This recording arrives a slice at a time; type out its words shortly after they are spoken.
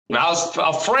And I was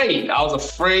afraid. I was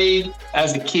afraid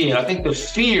as a kid. I think the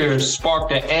fear sparked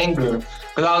the anger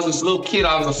because I was this little kid.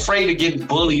 I was afraid of getting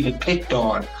bullied and picked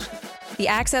on. The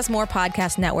Access More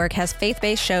Podcast Network has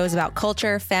faith-based shows about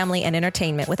culture, family, and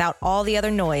entertainment without all the other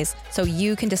noise, so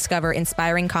you can discover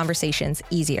inspiring conversations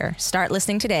easier. Start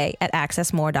listening today at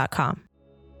accessmore.com.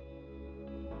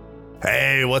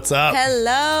 Hey, what's up?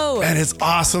 Hello. And it's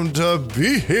awesome to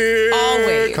be here.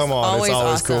 Always. Come on, Always it's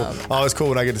always awesome. cool. Always cool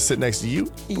when I get to sit next to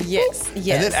you. Yes. And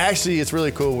then actually, it's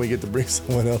really cool when we get to bring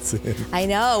someone else in. I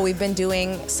know. We've been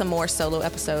doing some more solo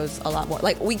episodes a lot more.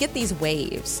 Like, we get these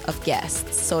waves of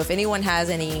guests. So if anyone has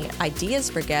any ideas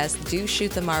for guests, do shoot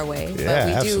them our way. Yeah,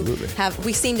 but absolutely.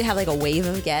 we seem to have like a wave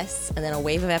of guests and then a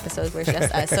wave of episodes where it's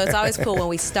just us. So it's always cool when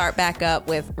we start back up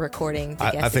with recording the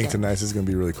guests I think again. tonight's is going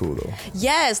to be really cool, though.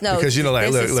 Yes, no. Because,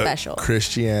 this is look, special.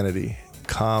 Christianity,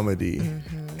 comedy,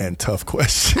 and tough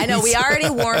questions. I know, we already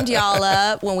warmed y'all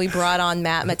up when we brought on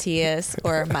Matt Matias,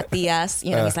 or Matias.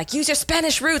 You know, he's like, use your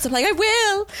Spanish roots. I'm like, I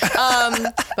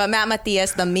will. But Matt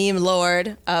Matias, the meme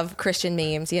lord of Christian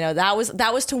memes, you know, that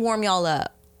was to warm y'all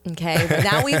up. Okay, but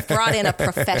now we've brought in a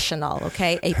professional,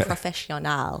 okay, a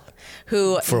professional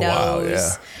who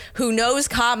knows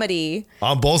comedy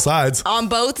on both sides. On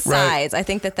both sides, Right. I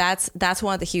think that's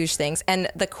one of the huge things. And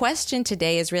the question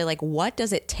today is really like, what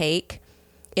does it take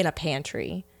in a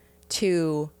pantry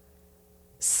to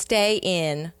stay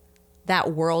in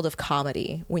that world of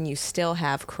comedy when you still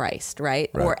have Christ,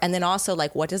 right? And then also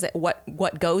like,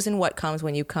 what goes and what comes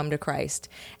when you come to Christ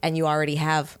and you already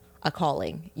have a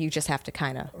calling. You just have to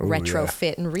kind of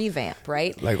retrofit and revamp,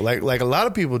 right? Like a lot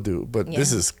of people do, but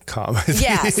this is comedy.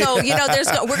 Yeah, so you know,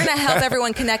 we're gonna help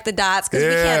everyone connect the dots because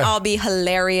we can't all be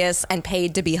hilarious and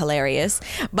paid to be hilarious,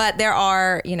 but there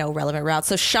are, you know, relevant routes.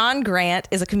 So Sean Grant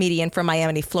is a comedian from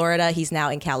Miami, Florida. He's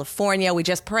now in California. We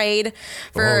just prayed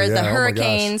for the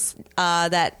hurricanes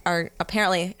that are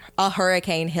apparently a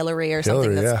hurricane Hillary or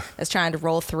something that's trying to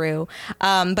roll through.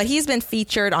 But he's been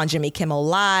featured on Jimmy Kimmel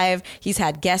Live. He's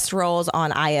had guest roles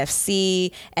on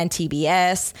IFC and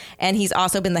TBS, and he's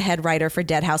also been the head writer for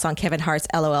Dead House on Kevin Hart's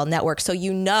LOL Network. So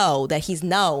you know that he's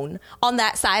known on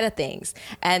that side of things,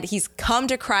 and he's come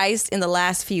to Christ in the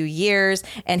last few years,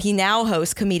 and he now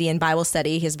hosts Comedian Bible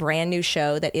Study, his brand new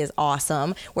show that is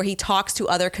awesome, where he talks to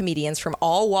other comedians from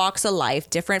all walks of life,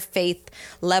 different faith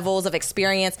levels of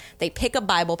experience. They pick a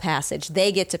Bible passage.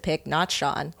 They get to pick, not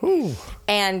Sean. Ooh.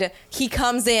 And he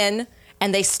comes in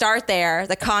and they start there.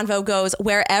 The convo goes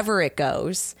wherever it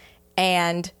goes,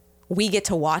 and we get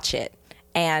to watch it.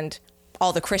 And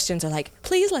all the Christians are like,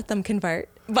 please let them convert.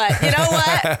 But you know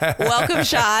what? Welcome,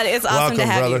 Sean. It's awesome to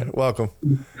have you. Welcome.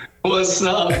 What's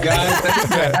up, guys? Thanks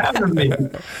for having me.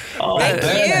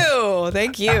 Oh,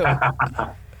 Thank you.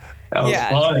 That was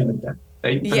fun.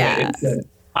 Thank you. Yeah.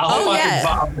 I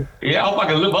hope I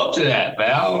can live up to that,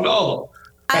 man. I don't know.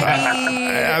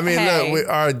 I mean, look,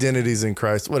 our identity's in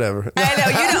Christ, whatever. I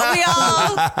know, we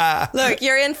all, look,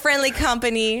 you're in friendly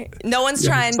company. No one's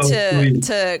trying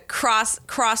to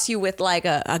cross you with like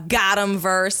a got 'em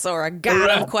verse or a got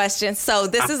 'em question. So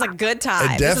this is a good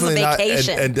time. This is a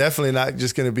vacation. And definitely not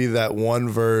just going to be that one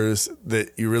verse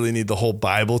that you really need the whole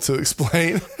Bible to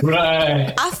explain.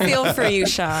 Right. I feel for you,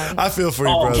 Sean. I feel for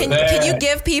you, brother. Can you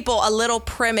give people a little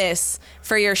premise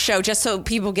for your show, just so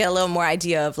people get a little more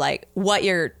idea of like what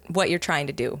you're trying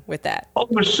to do with that? Oh,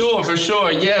 for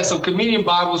sure. Yeah. So Comedian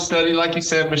Bible Study, like you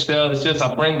said, Michelle, it's just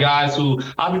I bring guys who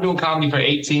I've been doing comedy for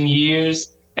 18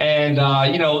 years. And,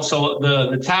 so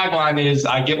the tagline is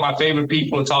I get my favorite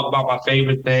people to talk about my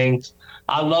favorite things.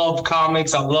 I love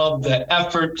comics. I love the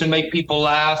effort to make people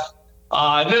laugh.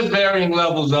 There's varying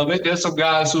levels of it. There's some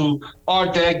guys who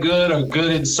aren't that good or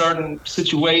good in certain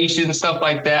situations, stuff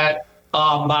like that.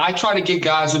 But I try to get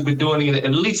guys who've been doing it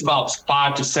at least about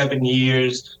 5 to 7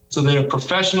 years. So they're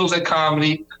professionals at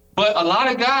comedy. But a lot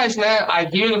of guys, man, I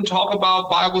hear them talk about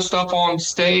Bible stuff on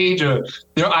stage, or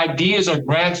their ideas are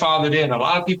grandfathered in. A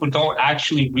lot of people don't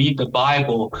actually read the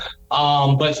Bible,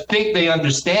 but think they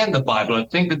understand the Bible and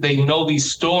think that they know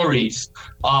these stories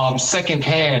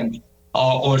secondhand.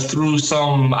 Or through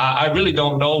some, I really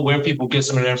don't know where people get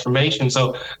some of their information.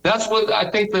 So that's what I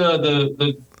think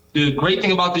the great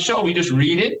thing about the show. We just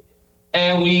read it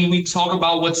and we talk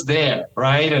about what's there,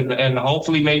 right? And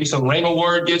hopefully maybe some rhema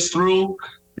word gets through.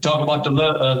 We talk about the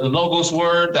logos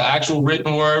word, the actual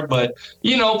written word. But,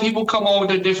 people come on with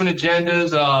their different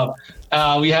agendas.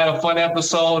 We had a fun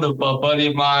episode of a buddy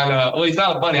of mine. Well, he's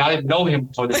not a buddy. I didn't know him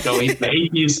before the show. He's an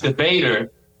atheist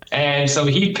debater. And so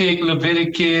he picked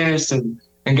Leviticus and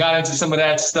got into some of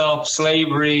that stuff,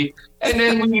 slavery. And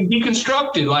then we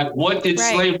deconstructed, like, what did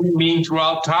slavery mean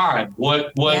throughout time?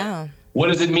 What what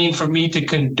does it mean for me to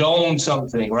condone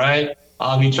something, right?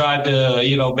 He tried to,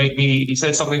 he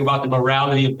said something about the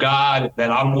morality of God, that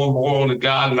I'm more moral than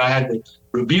God, and I had to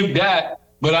rebuke that.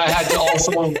 But I had to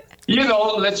also,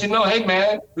 let you know, hey,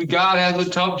 man, God has a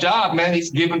tough job, man. He's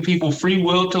giving people free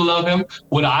will to love him.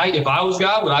 If I was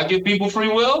God, would I give people free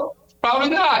will? Probably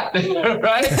not,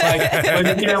 right?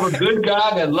 But you have a good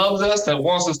God that loves us, that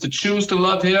wants us to choose to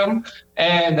love him.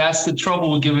 And that's the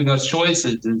trouble with giving us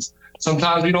choices, is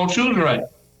sometimes we don't choose right.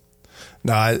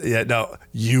 No,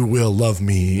 you will love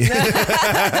me.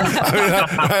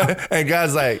 And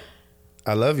God's like,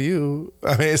 I love you.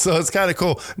 I mean, so it's kind of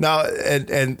cool. Now,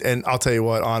 and I'll tell you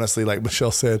what, honestly, like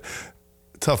Michelle said,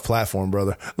 tough platform,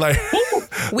 brother. Like,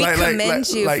 we commend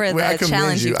you for the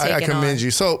challenge you've taken on. I commend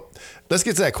you. So let's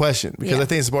get to that question, because I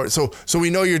think it's important. So we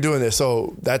know you're doing this.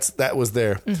 So that was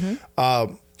there.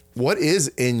 Mm-hmm. What is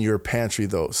in your pantry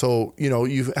though? So,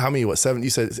 you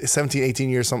said 17, 18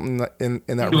 years, something in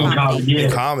that room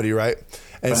in comedy, right?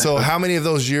 And so how many of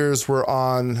those years were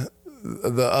on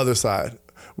the other side,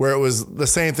 where it was the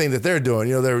same thing that they're doing?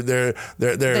 They're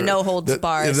the no holds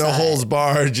barred. The no holds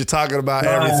barred. You're talking about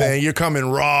everything. You're coming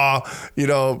raw.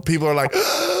 People are like,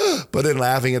 but then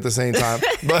laughing at the same time.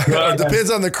 But it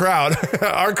depends on the crowd.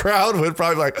 Our crowd would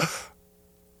probably like,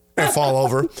 and fall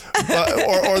over.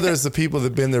 Or there's the people that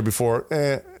have been there before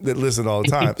that listen all the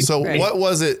time. So right. What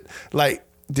was it like?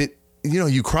 Did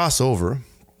you cross over?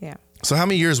 Yeah. So how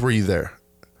many years were you there?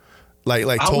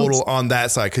 Like total on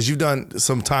that side, because you've done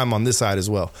some time on this side as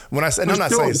well. When I say, and I'm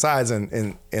not saying sides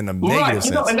in a negative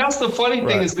sense. And that's the funny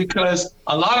thing is, because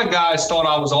a lot of guys thought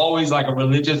I was always like a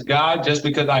religious guy just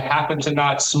because I happened to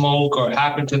not smoke or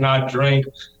happened to not drink.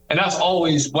 And that's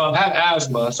always, I've had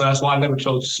asthma, so that's why I never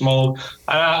chose to smoke.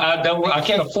 I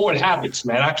can't afford habits,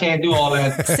 man. I can't do all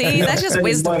that. See, that's just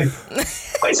wisdom.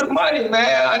 Waste of money,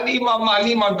 man. I need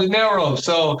my dinero.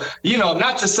 So,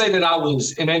 not to say that I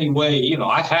was in any way,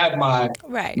 I had my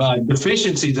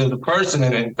deficiencies as a person,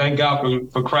 and thank God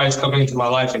for Christ coming into my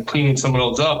life and cleaning some of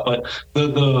those up. But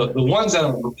the ones that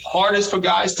are hardest for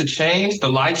guys to change, the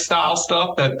lifestyle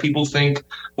stuff that people think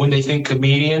when they think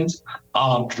comedians,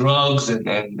 drugs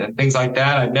and things like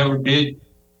that, I never did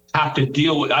have to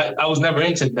deal with. I was never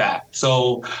into that.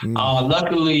 So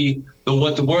luckily,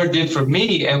 what the word did for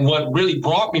me, and what really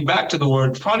brought me back to the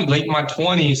word, probably late in my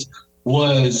 20s,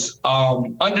 was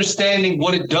understanding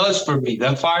what it does for me.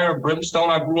 That fire of brimstone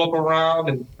I grew up around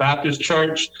in Baptist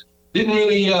church didn't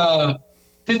really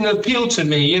didn't appeal to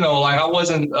me. Like I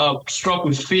wasn't struck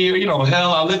with fear.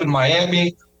 Hell, I live in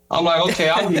Miami. I'm like, okay,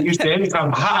 I'll get used to any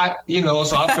kind of hot,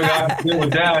 so I figured I could deal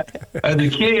with that. As a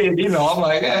kid, I'm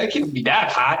like, it can't be that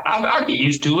hot. I'll get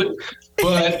used to it.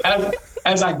 But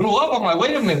as I grew up, I'm like,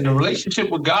 wait a minute, the relationship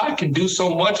with God can do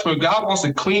so much. For God wants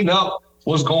to clean up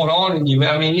what's going on in you.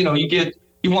 I mean,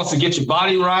 he wants to get your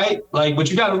body right, but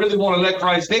you got to really want to let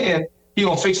Christ in. He's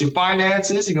going to fix your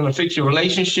finances. He's going to fix your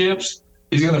relationships.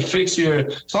 He's going to fix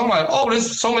so I'm like,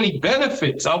 there's so many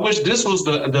benefits. I wish this was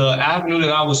the avenue that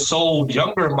I was sold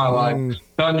younger in my life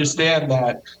to understand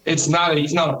that he's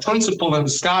not a principle in the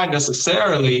sky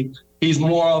necessarily. He's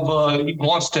more of he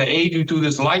wants to aid you through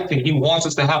this life thing. He wants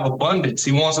us to have abundance.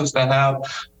 He wants us to have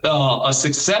a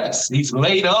success. He's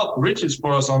laid up riches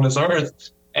for us on this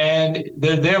earth, and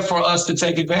they're there for us to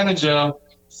take advantage of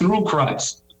through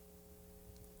Christ.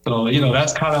 So,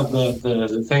 that's kind of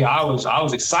the thing I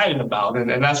was excited about,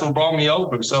 and that's what brought me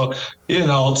over. So,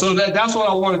 so that's what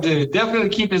I wanted to do. Definitely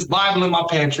keep this Bible in my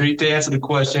pantry, to answer the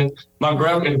question. My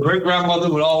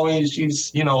great-grandmother would always,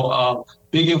 she's,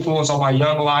 big influence on my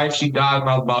young life. She died when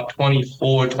I was about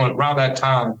 24, around that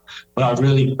time, when I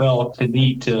really felt the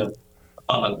need to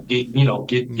get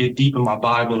deep in my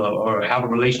Bible or have a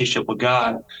relationship with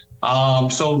God.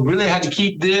 So really had to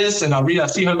keep this, and I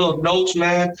see her little notes,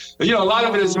 man. But, a lot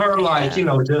of it is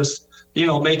her, just,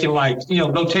 making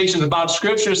notations about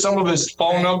scripture. Some of it's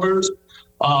phone numbers,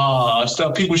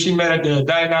 stuff, people she met at the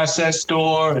 99-cent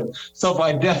store and stuff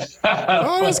like that.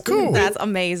 Oh, that's cool. That's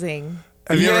amazing.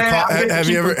 Have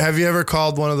you ever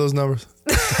called one of those numbers?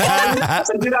 That's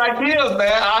a good idea,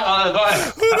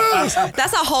 man. Who knows?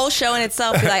 That's a whole show in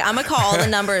itself. Be like, I'm gonna call all the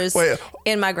numbers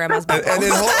in my grandma's Bible. And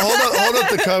then hold up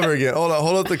the cover again. Hold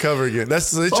up the cover again.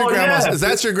 That's your grandma's. Yeah.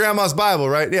 That's your grandma's Bible,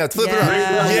 right? Yeah. Flip it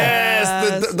around.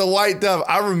 Yes, the white dove.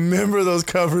 I remember those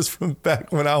covers from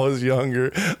back when I was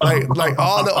younger. Like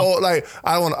all the old. Like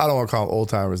I don't want to call them old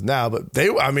timers now, but they.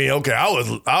 I mean, okay,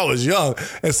 I was young,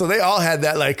 and so they all had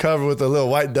that like cover with the little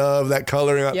white dove, that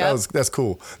coloring. Yep. That's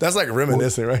cool. That's like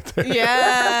reminiscent right there.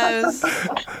 Yes.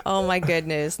 Oh my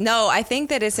goodness. No, I think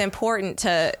that it's important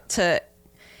to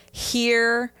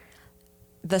hear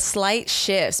the slight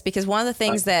shifts, because one of the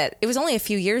things that it was only a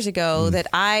few years ago that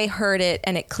I heard it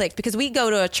and it clicked, because we go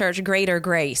to a church, Greater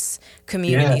Grace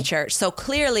Community Church. So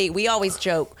clearly we always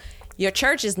joke, your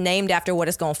church is named after what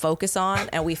it's going to focus on,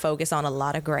 and we focus on a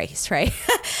lot of grace, right?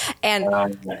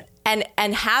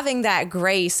 And having that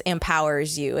grace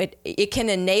empowers you. It can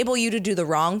enable you to do the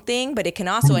wrong thing, but it can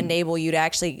also enable you to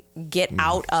actually get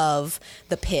out of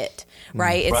the pit,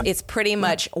 right? It's pretty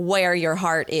much where your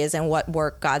heart is and what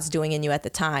work God's doing in you at the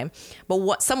time. But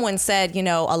what someone said,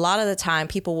 a lot of the time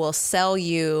people will sell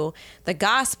you the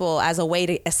gospel as a way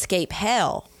to escape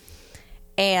hell.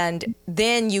 And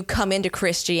then you come into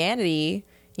Christianity,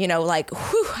 like,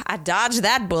 whew, I dodged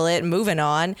that bullet, moving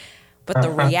on. But the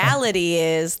reality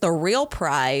is, the real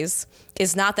prize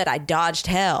is not that I dodged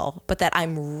hell, but that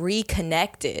I'm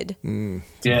reconnected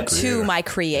to my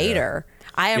creator.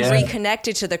 I am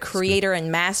reconnected to the creator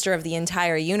and master of the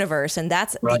entire universe. And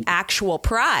that's the actual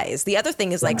prize. The other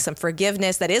thing is like some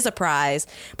forgiveness that is a prize,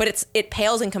 but it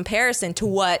pales in comparison to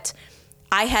what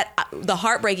I had. The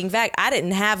heartbreaking fact, I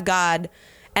didn't have God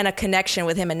and a connection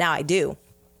with him, and now I do.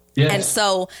 Yes. And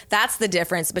so that's the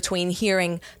difference between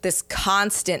hearing this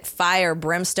constant fire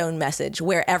brimstone message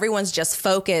where everyone's just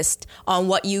focused on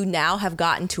what you now have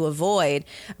gotten to avoid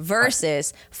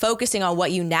versus focusing on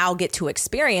what you now get to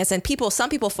experience. And some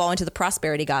people fall into the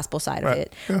prosperity gospel side of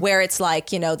it, where it's like,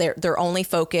 they're only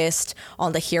focused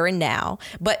on the here and now.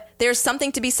 But there's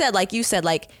something to be said, like you said,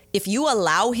 like if you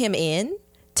allow him in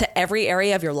to every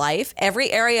area of your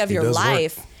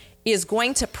life, is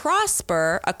going to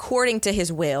prosper according to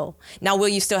his will. Now, will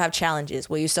you still have challenges?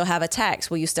 Will you still have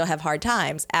attacks? Will you still have hard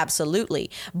times?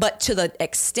 Absolutely. But to the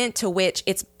extent to which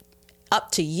it's up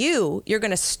to you, you're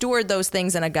going to steward those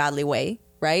things in a godly way,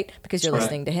 right? Because you're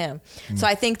listening to him. So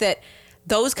I think that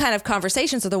those kind of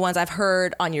conversations are the ones I've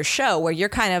heard on your show where you're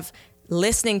kind of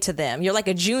listening to them. You're like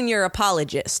a junior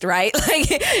apologist, right?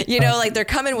 Like, like they're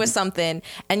coming with something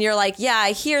and you're like, yeah,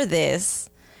 I hear this.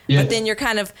 But then you're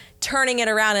kind of turning it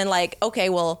around and like, okay,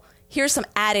 well, here's some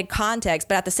added context,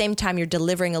 but at the same time, you're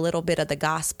delivering a little bit of the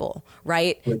gospel,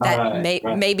 right?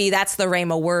 Maybe that's the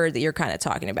Rhema word that you're kind of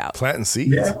talking about. Planting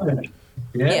seeds.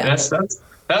 Yeah. That's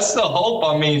the hope.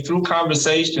 I mean, through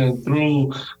conversation,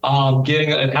 through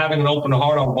getting and having an open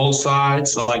heart on both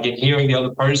sides, so like in hearing the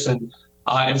other person,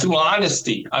 and through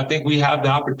honesty. I think we have the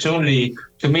opportunity.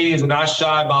 Comedians are not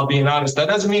shy about being honest. That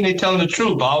doesn't mean they're telling the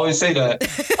truth. I always say that.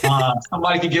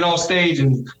 Somebody can get on stage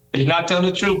and they're not telling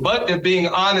the truth, but they're being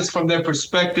honest from their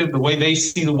perspective, the way they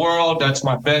see the world. That's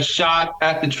my best shot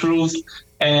at the truth.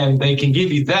 And they can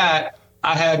give you that.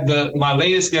 I had my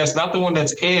latest guest, not the one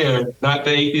that's aired, not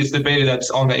the atheist debater that's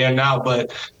on the air now,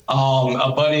 but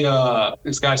a buddy,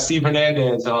 this guy, Steve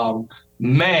Hernandez,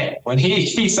 man, when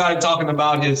he started talking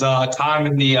about his time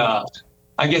in the,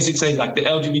 I guess you'd say like the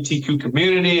LGBTQ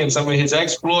community and some of his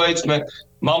exploits, man,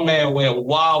 my man went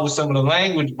wild with some of the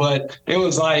language, but it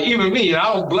was like, even me,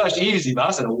 I was blush easy, but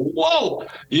I said, whoa,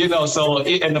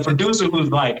 and the producer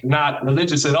who's like not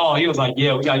religious at all, he was like,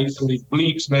 yeah, we got to use some of these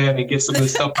bleeps, man, and get some of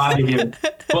this stuff out of here.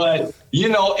 But,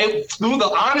 through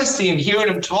the honesty and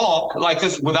hearing him talk, like,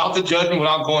 cause without the judgment,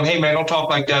 without going, hey man, don't talk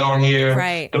like that on here.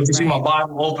 Right. Don't you see my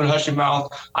Bible open, hush your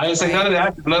mouth. I didn't say none of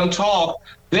that, let him talk.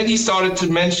 Then he started to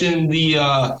mention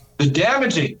the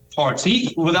damaging parts.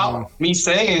 Without me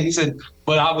saying it, he said,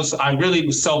 but I really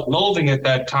was self-loathing at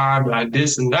that time, and I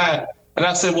this and that. And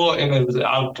I said, well,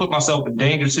 I would put myself in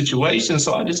dangerous situations.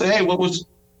 So I just said, hey, what was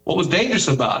dangerous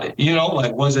about it?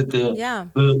 Like, was it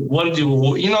what did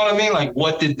you, you know what I mean? Like,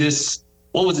 what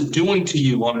was it doing to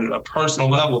you on a personal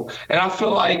level? And I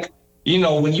feel like,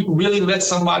 when you really let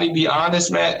somebody be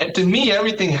honest, man, to me,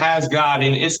 everything has God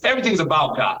in it. Everything's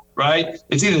about God, right?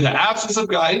 It's either the absence of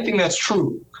God, anything that's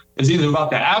true is either about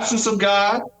the absence of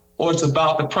God or it's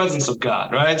about the presence of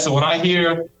God, right? So when I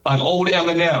hear like old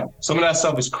Eminem, some of that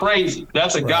stuff is crazy.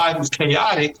 That's a guy who's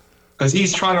chaotic because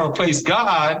he's trying to replace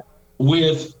God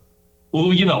with,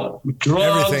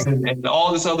 drugs and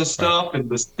all this other stuff and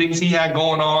the things he had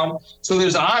going on. So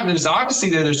there's obviously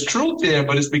there's truth there,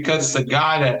 but it's because it's a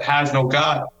guy that has no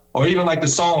God. Or even like the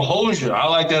song Hozier. I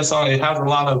like that song. It has a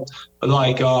lot of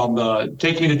like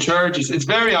Take Me to Church. It's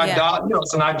very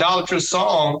it's an idolatrous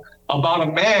song about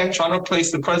a man trying to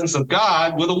replace the presence of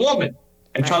God with a woman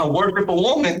and trying to worship a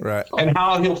woman and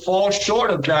how he'll fall short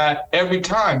of that every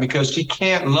time because she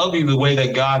can't love you the way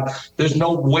that God, there's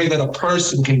no way that a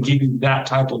person can give you that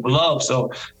type of love.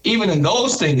 So even in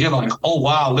those things, you're like, oh,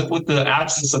 wow, look what the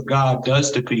absence of God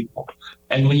does to people.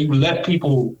 And when you let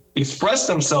people express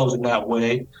themselves in that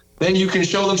way, then you can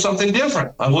show them something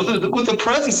different. Like what the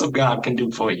presence of God can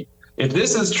do for you. if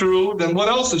this is true, then what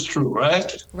else is true,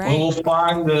 right? We'll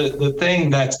find the thing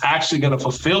that's actually going to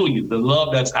fulfill you, the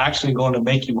love that's actually going to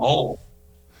make you whole.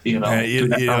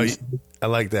 I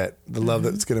like that, the love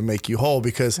that's going to make you whole,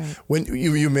 because when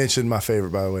you mentioned my favorite,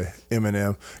 by the way,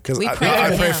 Eminem, because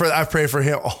I pray for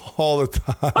him all the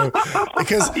time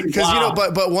because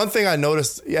but one thing I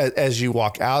noticed as you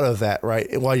walk out of that,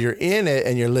 right, while you're in it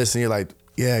and you're listening, you're like,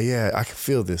 yeah, I can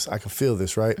feel this,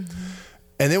 right?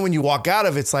 And then when you walk out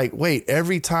of it, it's like, wait,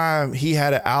 every time he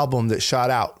had an album that shot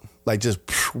out, like just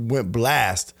went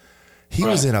blast, he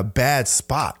was in a bad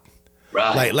spot.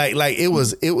 Right. Like it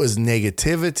was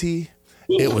negativity.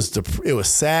 It was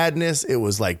sadness. It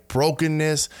was like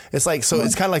brokenness. It's like, so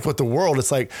it's kind of like with the world. It's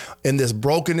like in this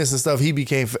brokenness and stuff,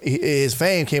 his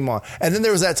fame came on. And then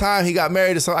there was that time he got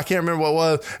married to someone, I can't remember what it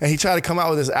was, and he tried to come out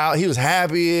with this out. He was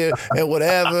happy and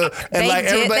whatever. And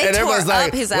everybody's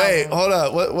like, wait, hold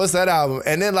up. What's that album?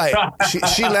 And then like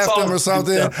she left him or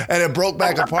something and it broke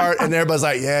back apart. And everybody's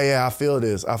like, yeah, I feel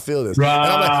this. Right. And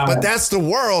I'm like, but that's the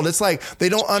world. It's like, they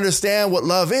don't understand what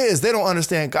love is. They don't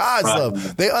understand God's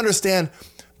love. They understand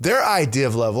their idea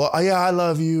of love. Well, yeah, I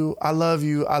love you.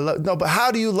 No, but how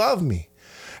do you love me?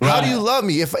 How do you love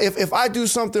me? If I do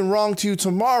something wrong to you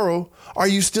tomorrow, are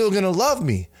you still going to love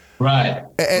me? Right.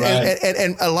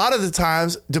 And a lot of the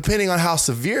times, depending on how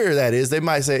severe that is, they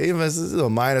might say, even if it's a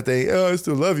minor thing, I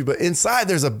still love you. But inside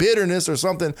there's a bitterness or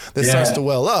something that starts to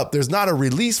well up. There's not a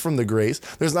release from the grace.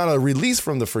 There's not a release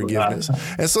from the forgiveness.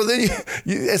 And so then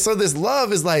so this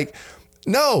love is like,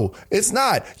 no, it's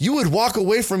not. You would walk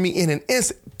away from me in an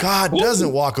instant. God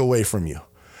doesn't walk away from you.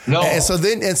 No. And so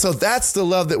that's the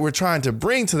love that we're trying to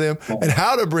bring to them, and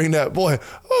how to bring that, boy.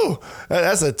 Oh,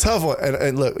 that's a tough one.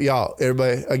 And look, y'all,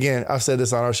 everybody, again, I've said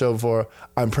this on our show before.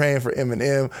 I'm praying for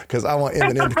Eminem because I want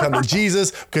Eminem to come to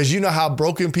Jesus, because you know how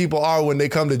broken people are when they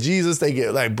come to Jesus. They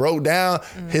get like broke down.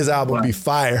 His album be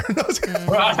fire.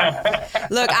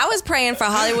 Look, I was praying for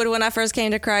Hollywood when I first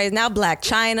came to Christ. Now Black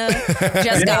China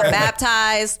just got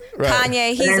baptized.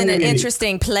 Kanye, he's in an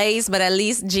interesting place, but at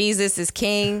least Jesus is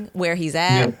king where he's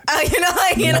at.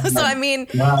 So I mean,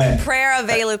 prayer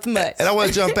availeth much. And I want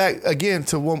to jump back again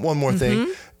to one more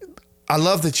thing. I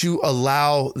love that you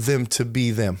allow them to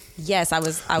be them. Yes, I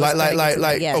was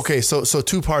yes. Okay, so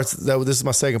two parts. This is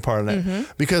my second part of that,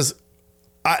 because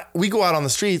we go out on the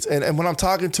streets, and when I'm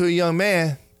talking to a young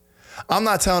man, I'm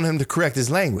not telling him to correct his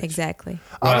language. Exactly.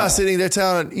 I'm not sitting there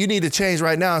telling you need to change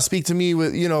right now and speak to me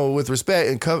with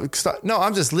respect and no,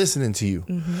 I'm just listening to you.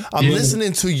 I'm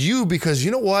listening to you, because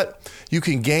you know what you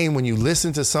can gain when you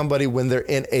listen to somebody when they're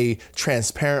in a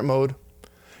transparent mode.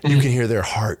 You can hear their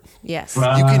heart. Yes.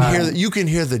 You can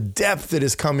hear the depth that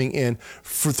is coming in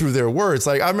through their words.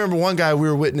 Like, I remember one guy we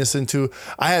were witnessing to.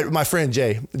 I had my friend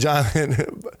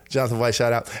Jonathan White,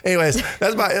 shout out. Anyways,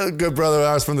 that's my good brother of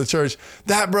ours from the church.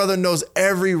 That brother knows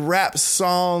every rap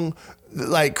song,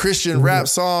 like Christian rap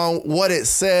song, what it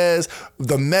says,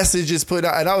 the message is put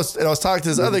out. And I was talking to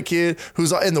this other kid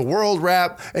who's in the world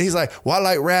rap, and he's like, well, I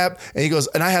like rap. And he goes,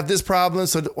 and I have this problem,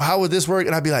 so how would this work?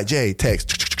 And I'd be like, Jay,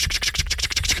 text.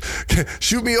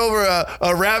 Shoot me over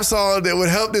a rap song that would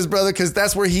help this brother, because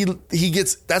that's where he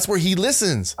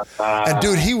listens. And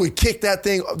dude, he would kick that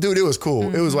thing. Dude, it was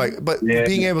cool. It was like, but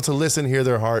being able to listen, hear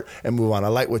their heart, and move on. I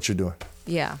like what you're doing.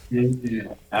 Yeah,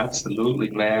 absolutely,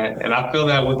 man. And I feel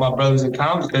that with my brothers in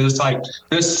comedy, because it's like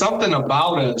there's something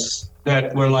about us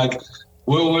that we're like,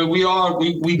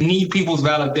 we need people's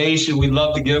validation. We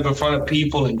love to get up in front of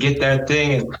people and get that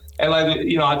thing. And like,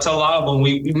 I tell a lot of them,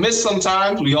 we miss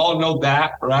sometimes. We all know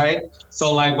that, right?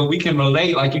 So like, when we can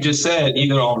relate, like you just said,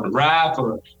 either on rap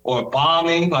or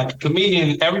bombing, like a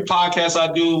comedian, every podcast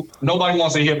I do, nobody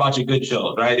wants to hear about your good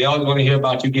shows, right? They always want to hear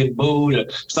about you getting booed or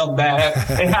something bad.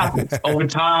 It happens over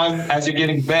time as you're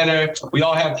getting better. We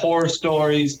all have horror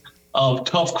stories of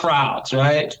tough crowds,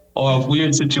 right? Or of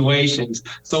weird situations.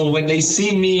 So when they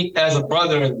see me as a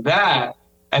brother in that,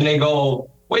 and they go,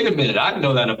 wait a minute, I didn't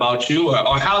know that about you,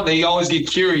 or how they always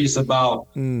get curious about,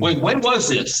 wait, when was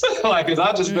this? Like, because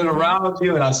I've just been around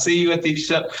you and I see you at these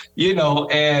shows,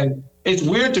 and it's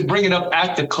weird to bring it up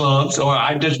at the clubs, or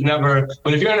I just never,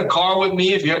 but if you're in a car with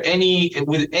me, if you're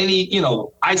with any,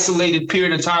 isolated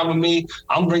period of time with me,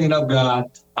 I'm bringing up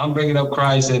God, I'm bringing up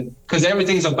Christ, and because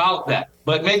everything's about that.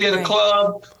 But maybe at a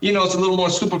club, it's a little more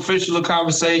superficial a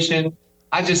conversation.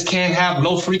 I just can't have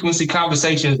low frequency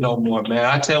conversations no more, man.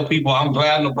 I tell people I'm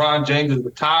glad LeBron James is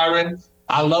retiring.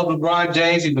 I love LeBron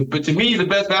James, but to me, he's the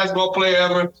best basketball player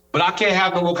ever. But I can't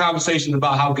have no more conversations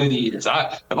about how good he is. If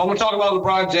I want to talk about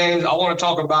LeBron James, I want to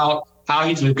talk about how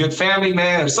he's a good family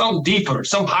man, or something deeper,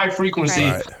 some high frequency.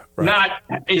 Right.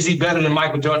 Not is he better than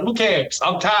Michael Jordan? Who cares?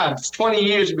 I'm tired. It's 20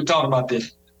 years we've been talking about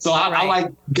this. So I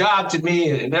like God to me,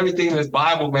 and everything in this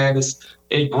Bible, man,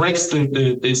 it breaks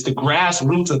it's the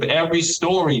grassroots of every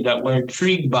story that we're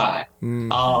intrigued by.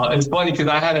 It's funny because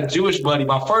I had a Jewish buddy.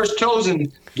 My first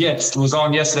chosen guest was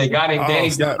on yesterday. A guy named Danny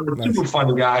Dunn, super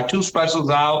funny guy. 2 specials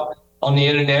out on the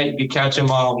internet. You can catch him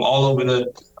all over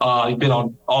he's been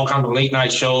on all kinds of late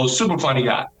night shows. Super funny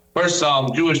guy. First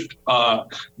Jewish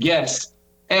guest.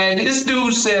 And this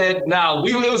dude said,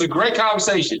 it was a great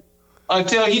conversation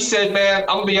until he said, man,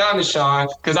 I'm going to be honest, Sean,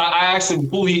 because I asked him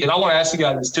and I want to ask you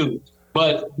guys this too,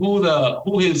 but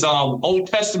who his Old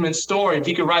Testament story, if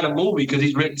he could write a movie, because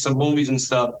he's written some movies and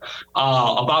stuff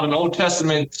about an Old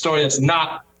Testament story that's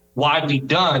not widely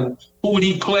done, who would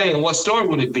he play and what story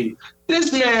would it be?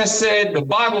 This man said the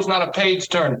Bible's not a page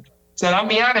turner. Said, I'm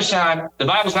be honest, Sean, the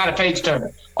Bible's not a page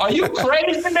turner. Are you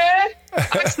crazy, man?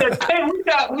 I said, hey,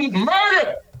 we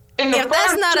murder. If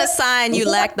that's not a sign you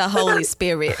lack the Holy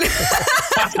Spirit.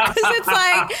 Because it's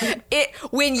like,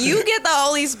 when you get the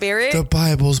Holy Spirit. The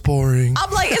Bible's boring. I'm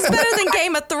like, it's better than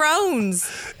Game of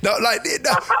Thrones. No,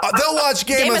 they'll watch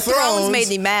Game of Thrones. Made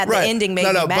me mad. Right. The ending made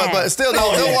me mad. But still,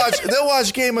 they'll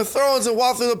watch Game of Thrones and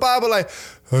walk through the Bible like,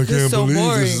 I can't believe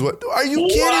this is what. Are you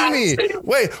kidding me?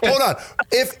 Wait, hold on.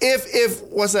 If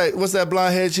what's that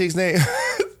blonde head chick's name?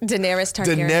 Daenerys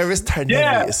Targaryen. Daenerys Targaryen.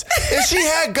 Yeah. If she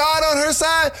had God on her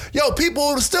side,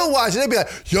 people would still watch it. They'd be like,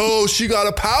 yo, she got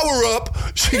a power up.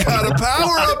 She got a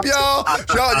power up, y'all.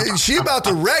 She about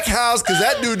to wreck house because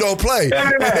that dude don't play.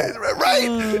 Right?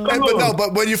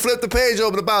 But when you flip the page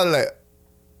over the Bible, like,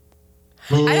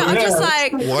 I'm just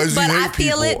like, but I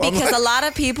feel it because a lot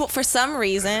of people, for some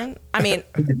reason, I mean,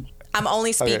 I'm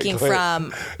only speaking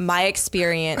from my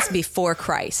experience before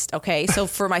Christ, okay? So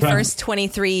for my first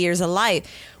 23 years of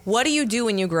life, what do you do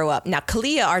when you grow up? Now,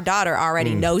 Kalia, our daughter,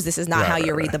 already knows this is not how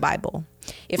you read the Bible.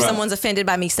 If someone's offended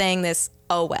by me saying this,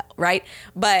 oh well, right?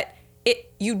 But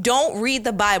you don't read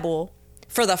the Bible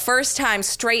for the first time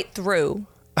straight through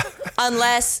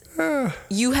unless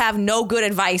you have no good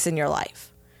advice in your life.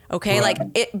 Okay,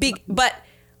 but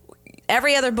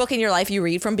every other book in your life you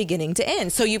read from beginning to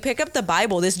end. So you pick up the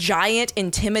Bible, this giant,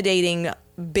 intimidating,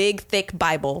 big, thick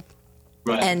Bible,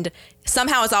 and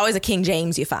somehow it's always a King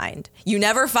James you find. You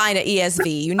never find an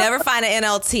ESV. You never find an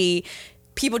NLT.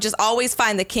 People just always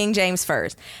find the King James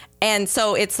first. And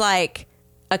so it's like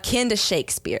akin to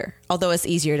Shakespeare, although it's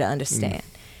easier to understand.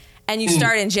 And you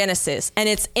start in Genesis, and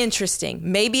it's interesting.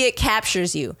 Maybe it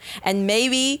captures you, and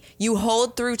maybe you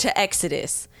hold through to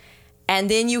Exodus. And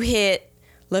then you hit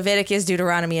Leviticus,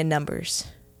 Deuteronomy, and Numbers.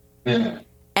 Yeah.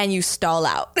 And you stall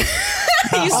out.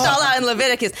 You stall out in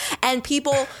Leviticus. And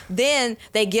people, then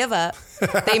they give up.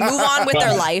 They move on with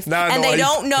their life. And they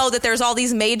don't know that there's all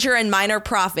these major and minor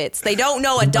prophets. They don't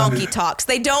know a donkey talks.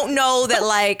 They don't know that,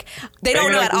 they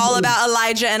don't know at all about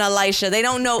Elijah and Elisha. They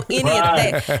don't know any of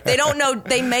it. They don't know.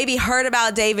 They maybe heard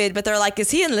about David, but they're like, is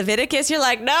he in Leviticus? You're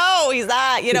like, no, he's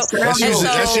not.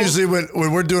 That's usually when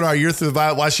we're doing our year through the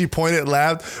Bible. Why she pointed and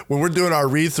laughed. When we're doing our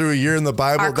read through a year in the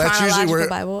Bible, that's usually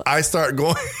where I start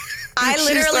going. I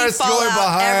literally fall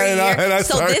out every year.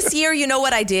 So this year, you know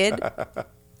what I did?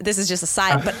 This is just a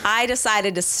side, but I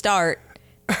decided to start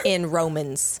in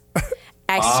Romans.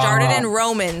 I started in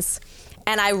Romans,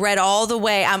 and I read all the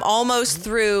way. I'm almost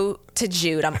through to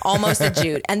Jude. I'm almost at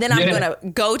Jude. And then I'm going to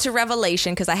go to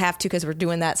Revelation because I have to, because we're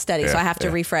doing that study. So I have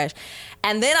to refresh.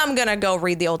 And then I'm going to go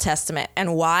read the Old Testament.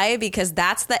 And why? Because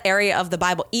that's the area of the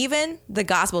Bible, even the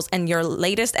Gospels. And your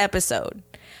latest episode,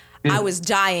 I was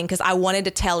dying because I wanted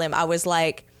to tell him. I was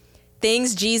like,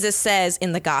 things Jesus says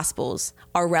in the Gospels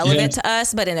are relevant to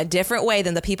us, but in a different way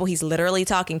than the people he's literally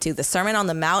talking to. The Sermon on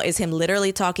the Mount is him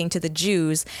literally talking to the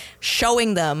Jews,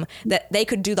 showing them that they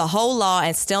could do the whole law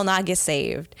and still not get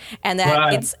saved. And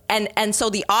that it's, and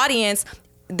so the audience,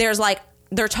 there's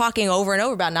they're talking over and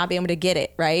over about not being able to get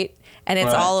it, right? And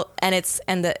it's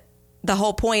the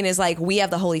whole point is we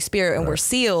have the Holy Spirit and we're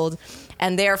sealed,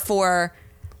 and therefore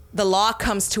the law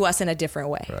comes to us in a different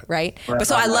way, right? But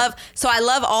I love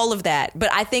all of that. But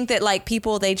I think that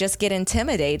people, they just get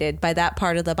intimidated by that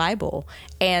part of the Bible,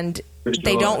 and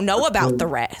they don't know about the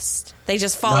rest. They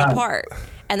just fall apart.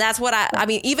 And that's what I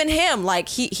mean, even him,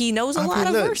 he knows a lot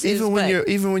of verses.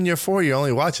 Even when you're 4, you're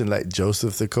only watching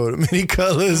Joseph the Coat of Many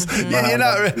Colors. You're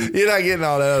not getting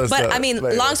all that other stuff. But I mean,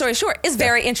 long story short, it's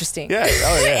very interesting. Yeah.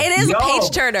 Oh, yeah. It is a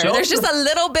page turner. There's just a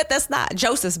little bit that's not.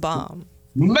 Joseph's bomb.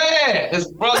 Man, his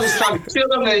brother's trying to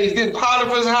kill him, and he's getting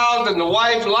Potiphar's house, and the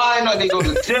wife lying, and they go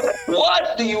to jail.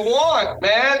 What do you want,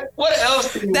 man? What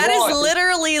else do you want? That is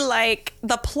literally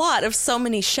the plot of so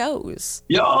many shows.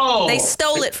 Yo, they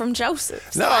stole it from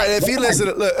Joseph. No, if you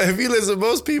listen to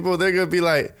most people, they're gonna be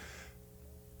like,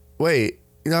 wait,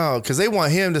 No, because they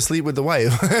want him to sleep with the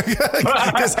wife.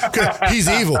 Cause he's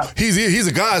evil. He's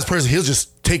a God's person. He'll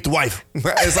just take the wife.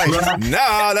 It's like,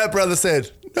 nah, that brother said,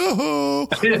 no.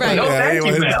 Right. I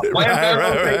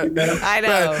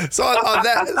know. Right. So on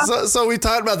that, so we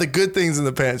talked about the good things in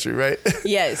the pantry, right?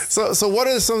 Yes. So what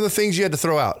are some of the things you had to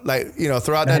throw out? Like,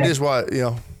 throw out that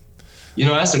dishwasher,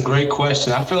 That's a great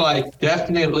question. I feel like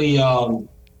definitely, my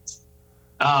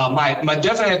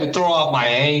definitely had to throw out my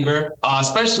anger,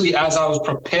 especially as I was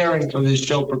preparing for this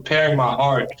show, preparing my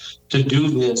heart to do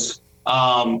this.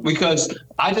 Because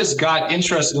I just got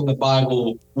interested in the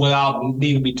Bible without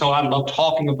needing to be told. I love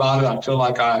talking about it. I feel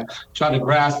like I try to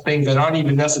grasp things that aren't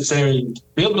even necessarily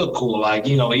biblical. Like,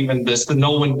 even this to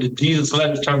know when Jesus'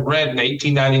 letters turned red in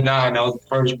 1899, that was the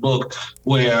first book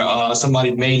where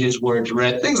somebody made his words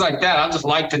red. Things like that. I just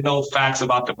like to know facts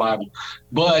about the Bible.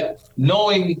 But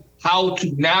knowing how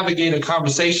to navigate a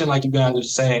conversation, like you guys are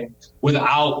saying,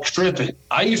 without tripping.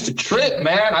 I used to trip,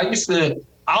 man.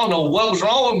 I don't know what was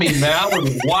wrong with me, man. I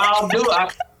was a wild dude. I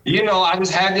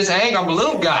just had this anger. I'm a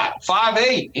little guy,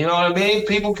 5'8". You know what I mean?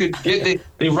 People could they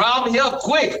round me up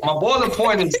quick. My boiling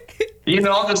point is,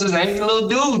 I'm just an angry little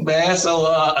dude, man. So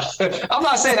I'm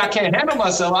not saying I can't handle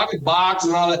myself. I can box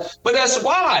and all that, but that's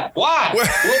why. Why?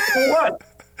 What?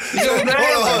 You know what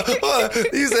I'm saying? Hold on.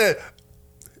 You said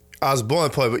I was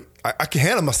boiling point, but I can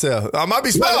handle myself. I might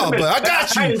be small, but I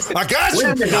got you. I got you.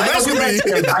 Don't mess with me.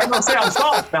 I'm going to say I'm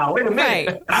soft now. Wait a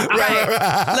minute.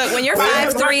 Right. Look, when you're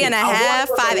 5'3" and a half,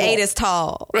 5'8" is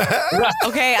tall.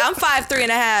 Okay, I'm 5'3"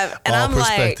 and a half, and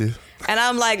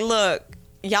I'm like, look,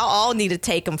 y'all all need to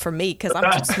take them from me because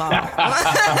I'm too small.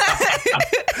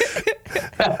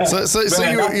 So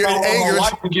man, you're angry. My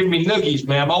wife would give me noogies,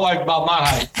 man. My wife about my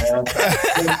height, man.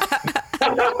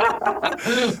 Anger.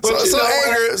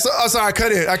 I'm sorry, I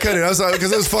cut it. I'm sorry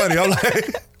because it was funny. I'm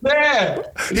like, man,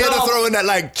 he had to throw in that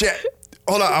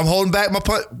hold on, I'm holding back my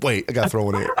punch. Wait, I got to throw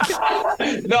it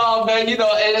in. No, man, and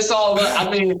it's all.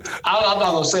 I'm not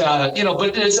gonna say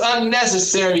but it's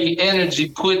unnecessary energy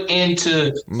put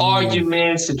into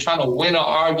arguments and trying to win an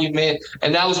argument,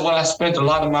 and that was what I spent a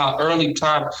lot of my early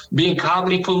time being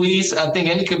comedy police. I think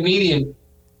any comedian.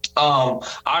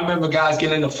 I remember guys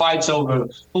getting into fights over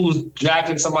who's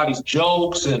jacking somebody's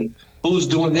jokes and who's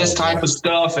doing this type of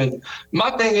stuff. And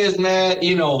my thing is, man,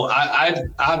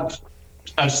 I've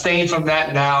abstained from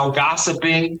that now,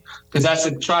 gossiping, because that's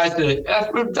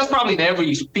probably in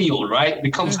every field, right? It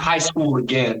becomes high school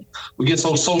again. We get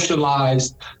so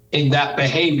socialized in that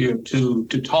behavior to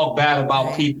talk bad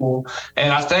about people.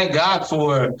 And I thank God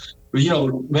for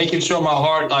making sure my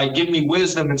heart, give me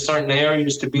wisdom in certain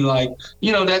areas to be like,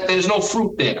 that there's no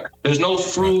fruit there. There's no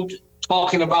fruit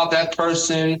talking about that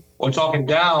person or talking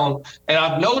down. And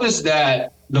I've noticed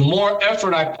that the more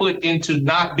effort I put into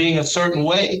not being a certain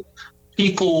way,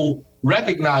 people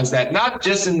recognize that, not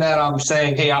just in that I'm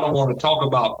saying, hey, I don't want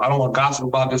to gossip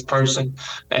about this person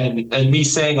and me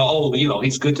saying, oh,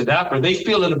 he's good to that, but they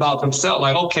feel it about themselves.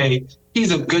 Like, okay,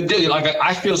 he's a good dude. Like,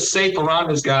 I feel safe around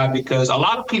this guy because a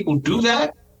lot of people do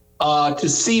that to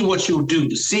see what you'll do,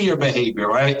 to see your behavior,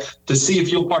 right? To see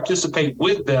if you'll participate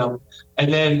with them.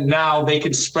 And then now they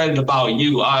can spread it about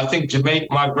you. I think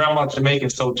my grandma's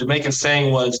Jamaican, so Jamaican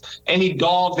saying was, any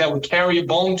dog that would carry a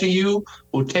bone to you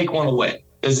will take one away,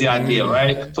 is the idea,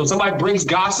 right? So if somebody brings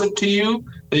gossip to you,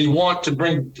 they want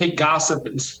to take gossip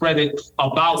and spread it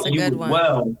about you as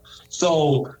well.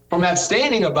 So from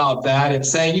abstaining about that and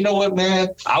saying, you know what, man,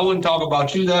 I wouldn't talk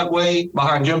about you that way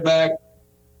behind your back.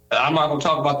 I'm not going to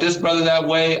talk about this brother that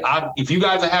way. If you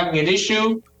guys are having an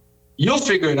issue, you'll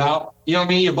figure it out. You know what I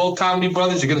mean? You're both comedy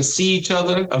brothers. You're going to see each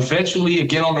other eventually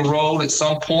again on the road at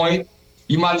some point.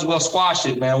 You might as well squash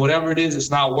it, man. Whatever it is, it's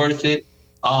not worth it.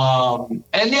 And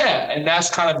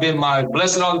that's kind of been my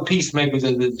blessed are the peacemakers,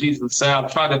 as Jesus said. I'm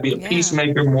trying to be a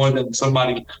peacemaker more than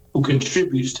somebody who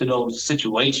contributes to those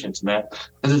situations, man.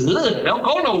 Because they don't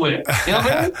go nowhere. You know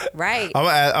what I mean? Right. I'm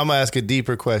gonna ask a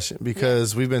deeper question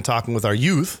because we've been talking with our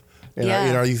youth in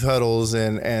our youth huddles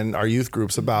and our youth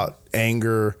groups about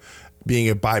anger being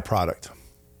a byproduct.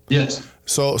 Yes.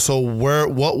 So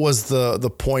what was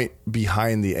the point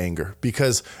behind the anger?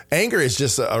 Because anger is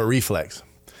just a reflex.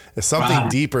 It's something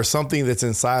deeper, something that's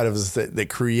inside of us that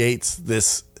creates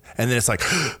this. And then it's like,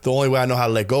 the only way I know how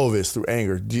to let go of it is through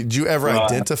anger. Did you ever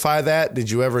identify that? Did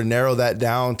you ever narrow that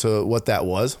down to what that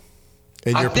was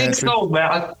in your pantry? I think so, man.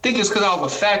 I think it's because I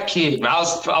was a fat kid. I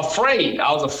was afraid.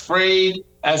 I was afraid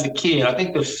as a kid. I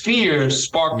think the fear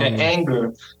sparked the anger.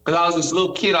 Because I was this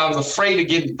little kid, I was afraid of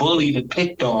getting bullied and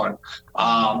picked on.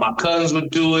 My cousins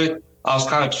would do it. I was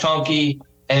kind of chunky.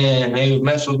 And they would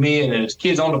mess with me, and there's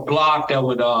kids on the block that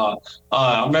would,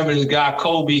 I remember this guy,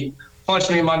 Kobe punched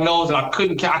me in my nose, and I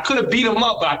couldn't. I could have beat him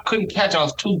up, but I couldn't catch. I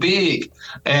was too big,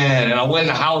 and I went in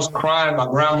the house crying. My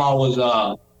grandma was,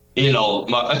 my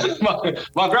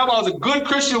grandma was a good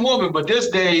Christian woman, but this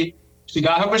day she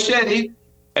got her machete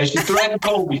and she threatened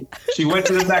Kobe. She went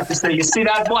to the back to say, "You see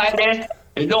that boy there?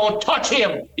 You don't touch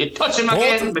him. You touch him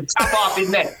again, but chop off his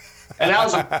neck." And that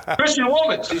was a Christian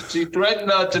woman. She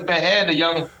threatened to behead a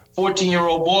young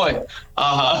 14-year-old boy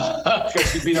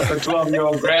because she beat up a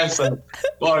 12-year-old grandson,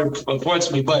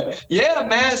 unfortunately. But yeah,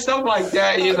 man, stuff like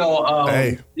that,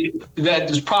 that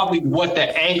is probably what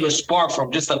the anger sparked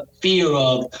from, just a fear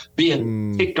of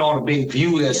being picked on or being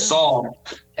viewed as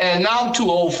soft. And now I'm too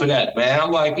old for that, man.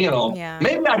 I'm like,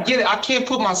 maybe I get it. I can't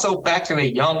put myself back in a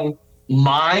young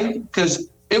mind because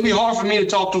it'd be hard for me to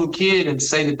talk to a kid and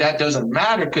say that doesn't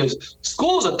matter because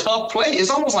school's a tough place. It's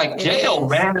almost like jail,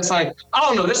 man. It's like, I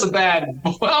don't know, this is bad.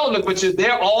 I don't know, but you're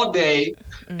there all day.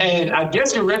 And I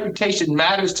guess your reputation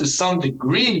matters to some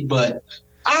degree, but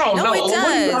I don't know. No, it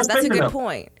does. That's a good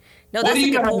point. No, that's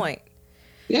a good point.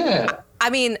 Yeah. I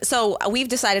mean, so we've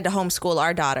decided to homeschool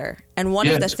our daughter. And one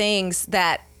of the things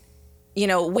that,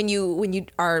 when you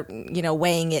are,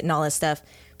 weighing it and all that stuff,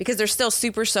 because they're still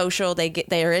super social.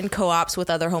 They are in co-ops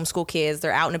with other homeschool kids.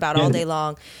 They're out and about all day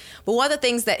long. But one of the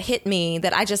things that hit me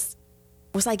that I just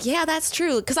was like, yeah, that's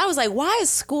true. Because I was like, why is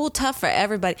school tough for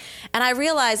everybody? And I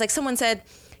realized, like someone said,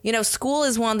 school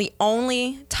is one of the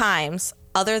only times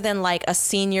other than like a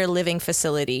senior living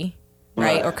facility,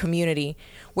 right, or community,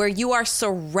 where you are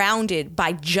surrounded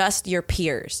by just your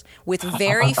peers with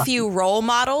very few role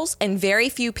models and very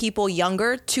few people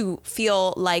younger to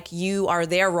feel like you are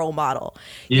their role model.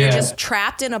 Yeah. You're just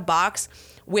trapped in a box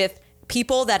with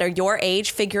people that are your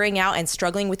age figuring out and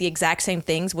struggling with the exact same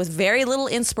things with very little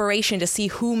inspiration to see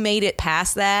who made it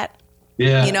past that.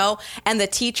 Yeah. And the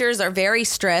teachers are very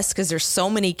stressed because there's so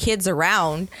many kids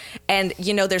around and,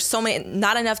 there's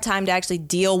not enough time to actually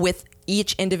deal with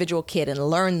each individual kid and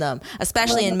learn them,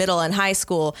 especially in middle and high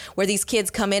school, where these kids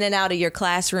come in and out of your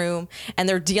classroom and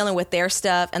they're dealing with their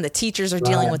stuff and the teachers are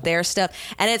dealing with their stuff.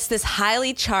 And it's this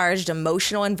highly charged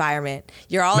emotional environment.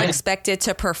 You're all expected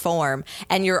to perform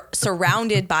and you're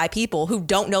surrounded by people who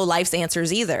don't know life's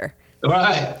answers either.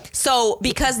 Right. So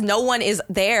because no one is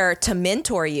there to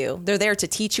mentor you, they're there to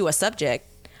teach you a subject.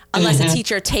 Unless a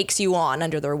teacher takes you on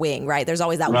under their wing, right? There's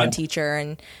always that one teacher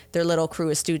and their little crew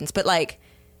of students. But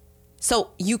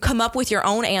so you come up with your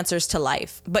own answers to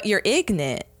life, but you're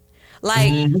ignorant.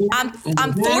 Like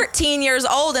I'm 14 years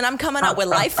old and I'm coming up with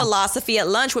life philosophy at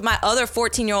lunch with my other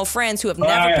 14-year-old friends who have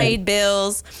never paid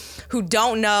bills, who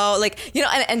don't know,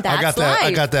 and that's life.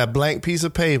 I got that blank piece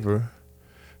of paper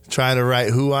trying to write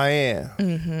who I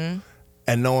am.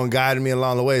 And no one guided me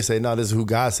along the way. Say, no, this is who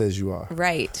God says you are.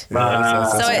 Right. So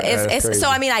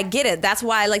I mean, I get it. That's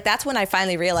why, that's when I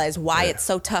finally realized why it's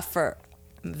so tough for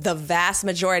the vast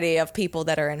majority of people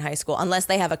that are in high school, unless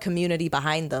they have a community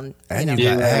behind them. And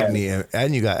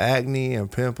you got acne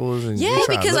and pimples. And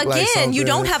because again, you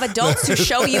don't have adults to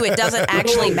show you it doesn't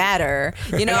actually matter.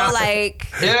 I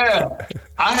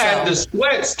had the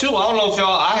sweats too. I don't know if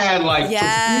I had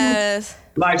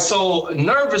so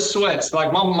nervous sweats.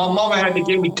 Like my mama had to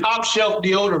give me top shelf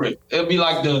deodorant. It'd be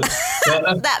like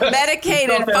that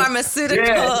medicated pharmaceutical.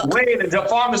 The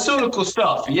pharmaceutical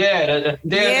stuff.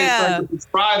 The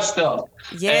prescribed stuff.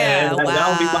 Yeah, and that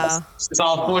would be my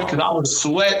soft point because I would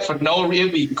sweat for no reason.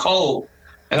 It'd be cold.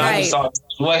 And I just started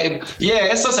sweating.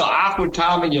 Yeah, it's such an awkward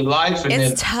time in your life. And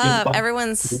it's tough.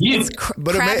 Everyone's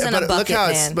crabs in a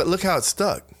bucket, but look how it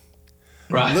stuck.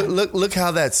 Right. Look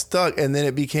how that stuck, and then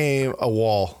it became a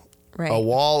wall. Right. A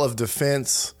wall of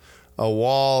defense, a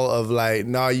wall of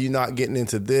no, you're not getting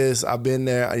into this. I've been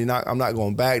there. I'm not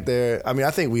going back there. I mean,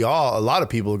 I think a lot of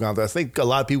people have gone through. I think a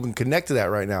lot of people can connect to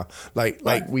that right now. Like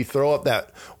we throw up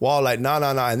that wall, no,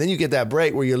 and then you get that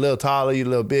break where you're a little taller, you're a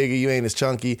little bigger, you ain't as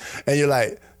chunky, and you're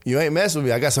like, you ain't messing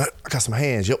with me. I got some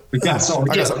hands. Yo,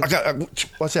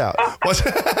 watch out.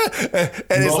 And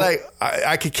it's like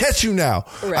I can catch you now.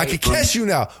 Right. I can catch you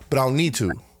now, but I don't need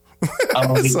to. But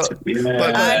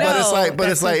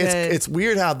it's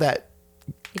weird how that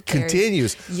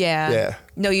continues. Yeah.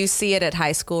 No, you see it at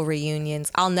high school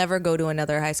reunions. I'll never go to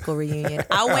another high school reunion.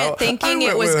 I went thinking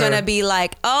it was going to be I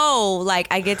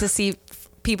get to see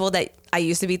people that I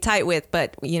used to be tight with,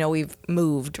 but we've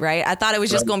moved, right? I thought it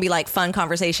was just going to be fun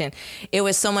conversation. It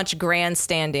was so much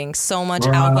grandstanding, so much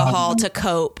alcohol to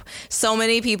cope, so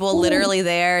many people literally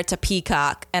there to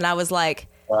peacock. And I was like,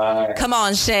 come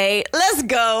on, Shay, let's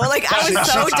go. I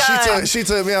was so done. She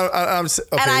took me out.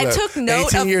 I took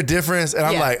note 18-year difference. And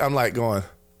I'm like going.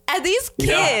 And these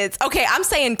kids, I'm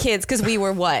saying kids because we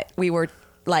were what? We were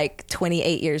like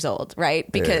 28 years old,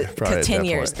 right? Because 10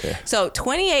 years. Point, yeah. So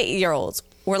 28-year-olds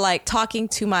were like talking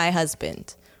to my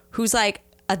husband, who's like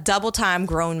a double time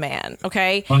grown man.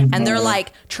 Okay. And they're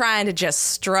like trying to just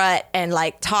strut and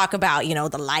like talk about, you know,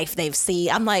 the life they've seen.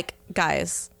 I'm like,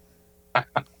 guys,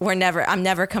 I'm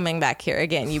never coming back here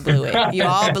again. You blew it. You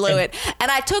all blew it.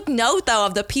 And I took note though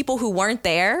of the people who weren't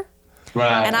there.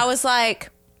 Right. And I was like,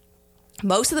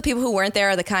 most of the people who weren't there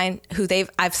are the kind who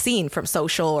I've seen from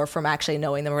social or from actually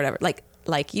knowing them or whatever.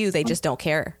 Like you, they just don't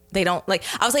care. They don't like,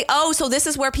 I was like, oh, so this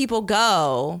is where people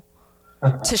go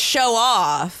to show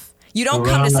off. You don't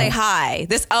come to say hi.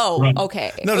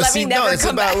 Okay. No, let me never it's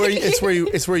come about back.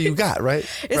 it's where you got, right?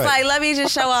 It's like, let me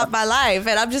just show off my life.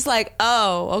 And I'm just like,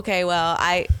 oh, okay, well,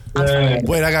 I'm fine.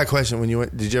 Wait, I got a question.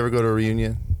 Did you ever go to a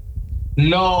reunion?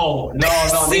 No.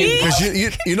 Because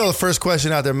you know the first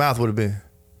question out their mouth would have been,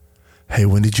 hey,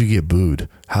 when did you get booed?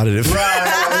 How did it feel?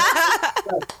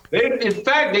 In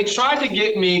fact, they tried to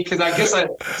get me because I guess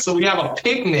so we have a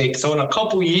picnic. So in a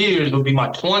couple years, it'll be my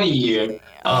 20 year,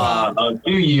 a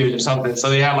few years or something. So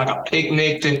they had like a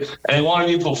picnic and they wanted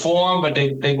me to perform, but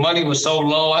their money was so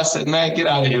low. I said, man, get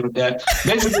out of here with that.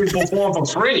 Basically perform for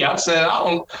free. I said,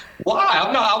 why?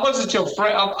 I wasn't your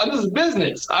friend. This is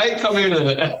business. I ain't come here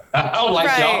to, I don't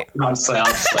like y'all.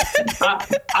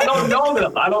 I don't know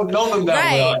them. I don't know them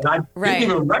that well. And I didn't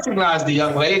even recognize the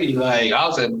young lady. Like, I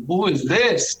was like, who is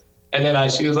this? And then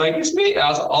she was like, it's me. I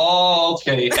was like, oh,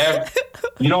 okay.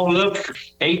 You don't look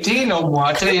 18 no more,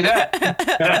 I'll tell you that.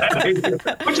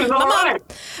 Which is all right.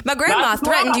 My grandma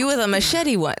threatened you with a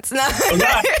machete once. No.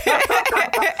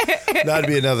 That'd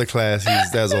be another class.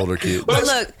 That's older kids. But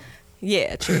look,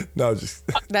 yeah, true. No,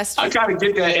 that's true. I kind of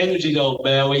get that energy though,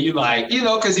 man, when you like, you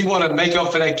know, because you want to make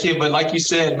up for that kid. But like you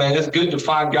said, man, it's good to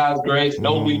find God's grace,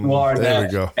 know who you are, there we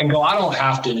go. And go, I don't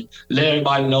have to let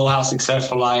everybody know how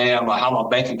successful I am or how my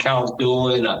bank account's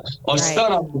doing or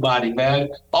stun on anybody, man.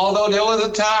 Although there was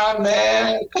a time,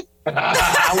 man,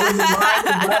 I wouldn't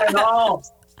mind that at all.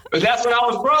 But that's when I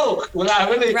was broke. When I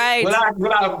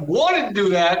wanted to do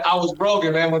that, I was broke.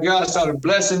 And man, when God started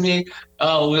blessing me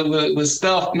with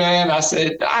stuff, man, I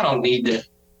said, I don't need that.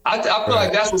 I feel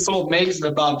like that's what's so amazing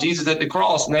about Jesus at the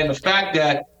cross, man. The fact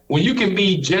that when you can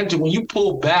be gentle, when you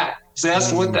pull back, so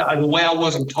that's what the way I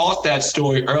wasn't taught that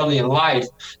story early in life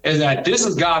is that this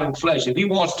is God in flesh. If he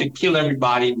wants to kill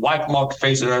everybody, wipe them off the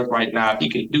face of the earth right now, he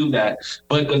can do that.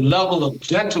 But the level of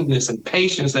gentleness and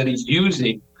patience that he's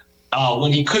using,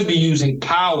 when he could be using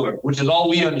power, which is all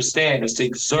we understand, is to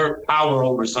exert power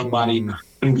over somebody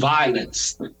through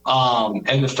violence.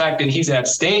 And the fact that he's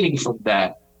abstaining from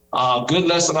that. Good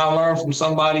lesson I learned from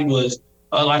somebody was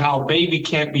like how a baby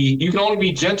can't be, you can only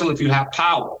be gentle if you have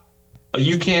power.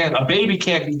 A baby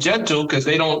can't be gentle because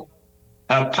they don't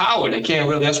have power. They can't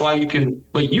really, that's why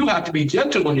but you have to be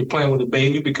gentle when you're playing with a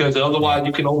baby because otherwise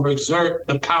you can overexert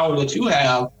the power that you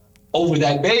have over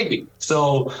that baby.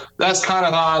 So that's kind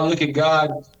of how I look at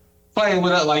God playing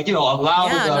with it, like, you know,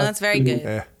 allowing us. Yeah, no, that's very good.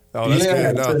 Yeah. Oh, that's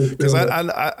good. No, because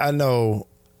I know,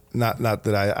 not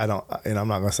that I don't, and I'm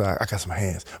not going to say I got some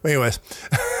hands. But anyways.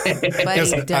 But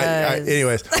he does.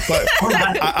 Anyways. But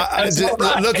I just,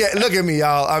 look at me,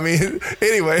 y'all. I mean,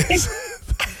 anyways.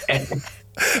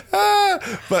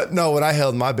 But no, when I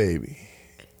held my baby,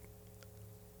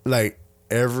 like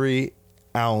every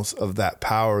ounce of that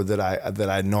power that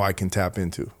I know I can tap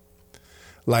into,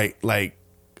 like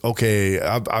okay,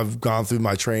 I've gone through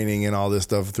my training and all this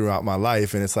stuff throughout my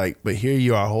life, and it's like, but here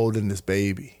you are holding this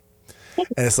baby,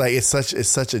 and it's like it's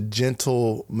such a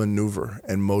gentle maneuver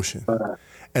and motion,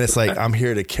 and it's like I'm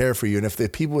here to care for you, and if the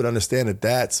people would understand that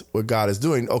that's what God is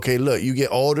doing. Okay, look, you get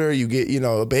older, you get, you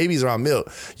know, babies are on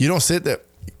milk, you don't sit there.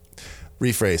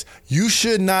 Rephrase. You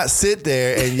should not sit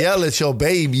there and yell at your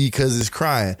baby because it's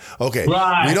crying. Okay.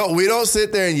 Right. We don't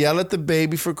sit there and yell at the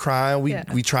baby for crying.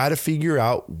 We try to figure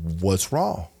out what's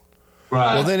wrong.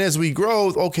 Right. Well, then as we grow,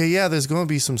 okay, yeah, there's going to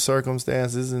be some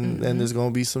circumstances and there's going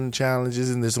to be some challenges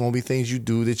and there's going to be things you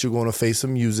do that you're going to face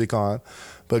some music on.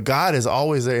 But God is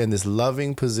always there in this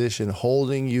loving position,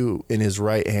 holding you in his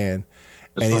right hand.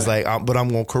 That's and he's like, but I'm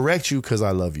going to correct you because I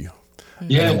love you.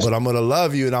 Yeah, but I'm going to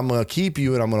love you and I'm going to keep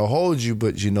you and I'm going to hold you.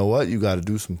 But you know what? You got to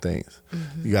do some things.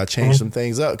 You got to change some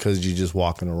things up because you're just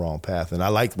walking the wrong path. And I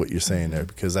like what you're saying there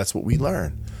because that's what we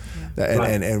learn. Yeah.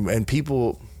 And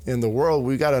people in the world,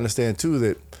 we got to understand too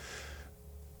that,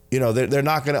 you know, they're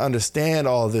not going to understand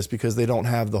all of this because they don't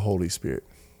have the Holy Spirit.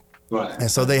 Right. And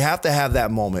so they have to have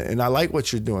that moment. And I like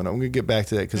what you're doing. I'm going to get back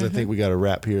to that because I think we got to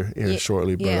wrap here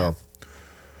shortly. But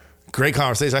great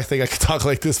conversation. I think I could talk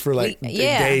like this for like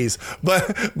days.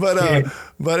 But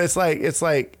it's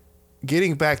like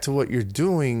getting back to what you're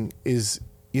doing is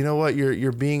you know what?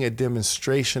 You're being a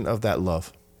demonstration of that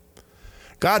love.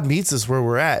 God meets us where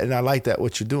we're at, and I like that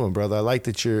what you're doing, brother. I like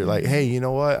that you're like, hey, you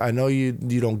know what? I know you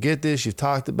don't get this. You've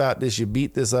talked about this. You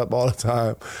beat this up all the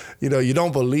time. You know, you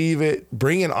don't believe it.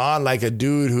 Bring it on like a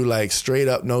dude who like straight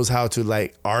up knows how to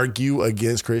like argue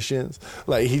against Christians.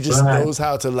 Like he just knows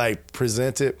how to like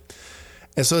present it.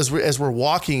 And so as we're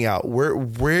walking out,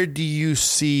 where do you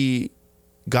see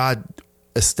God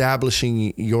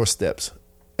establishing your steps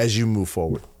as you move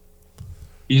forward?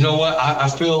 You know what? I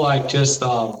feel like just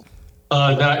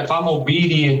that if I'm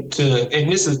obedient to, and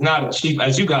this is not a cheap,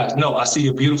 as you guys know, I see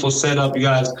a beautiful setup. You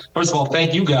guys, first of all,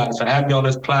 thank you guys for having me on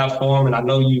this platform. And I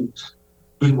know you've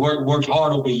been worked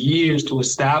hard over years to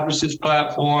establish this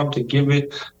platform, to give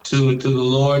it to the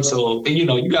Lord. So, you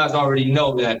know, you guys already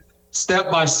know that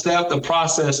step by step, the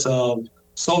process of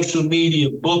social media,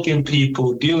 booking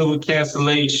people, dealing with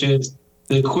cancellations,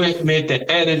 the equipment, the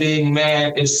editing,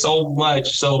 man, is so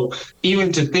much. So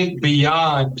even to think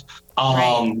beyond,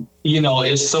 you know,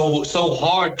 it's so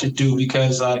hard to do,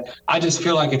 because I just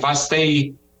feel like if I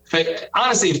stay,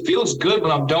 honestly, it feels good when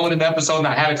I'm done with an episode and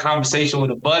I had a conversation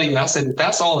with a buddy and I said,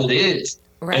 that's all it is.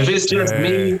 Right. If it's just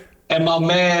me and my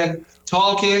man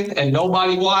talking and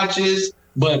nobody watches,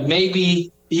 but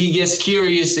maybe he gets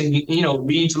curious and, you know,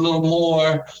 reads a little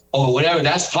more or whatever,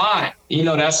 that's fine. You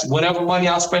know, that's whatever money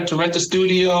I spent to rent the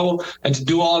studio and to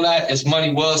do all that is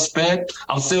money well spent.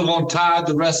 I'm still going to tithe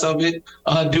the rest of it,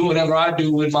 do whatever I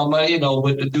do with my money, you know,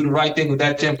 do the right thing with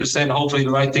that 10%, hopefully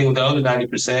the right thing with the other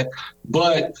 90%.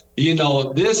 But, you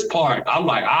know, this part, I'm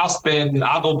like,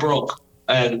 I'll go broke.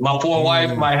 And my poor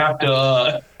wife might have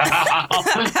to, I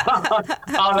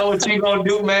don't know what she's going to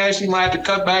do, man. She might have to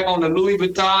cut back on the Louis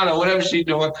Vuitton or whatever she's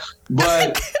doing.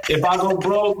 But if I go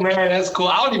broke, man, that's cool.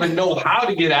 I don't even know how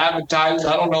to get advertisers.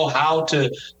 I don't know how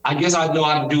to, I guess I know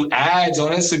how to do ads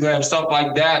on Instagram, stuff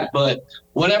like that. But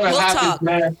whatever happens,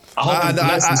 man, I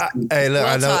hope hey, look,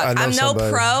 I know I'm somebody.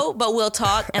 No pro, but we'll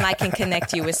talk, and I can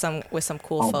connect you with some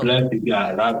cool folks. Bless you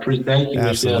guys. I appreciate. Thank you,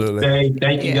 Absolutely. Michelle.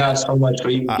 Thank you guys so much for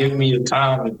even giving me your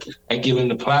time and giving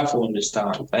the platform this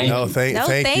time. Thank you.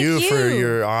 Thank you for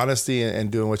your honesty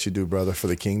and doing what you do, brother, for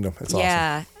the kingdom. It's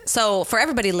awesome. So for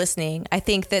everybody listening, I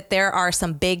think that there are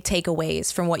some big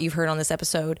takeaways from what you've heard on this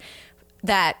episode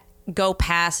that go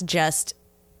past just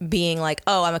being like,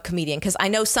 oh, I'm a comedian. Because I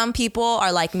know some people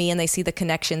are like me and they see the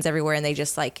connections everywhere and they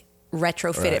just like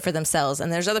retrofit it for themselves.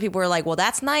 And there's other people who are like, well,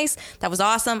 that's nice. That was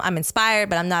awesome. I'm inspired,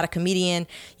 but I'm not a comedian.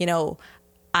 You know,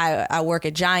 I work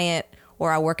at Giant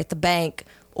or I work at the bank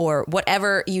or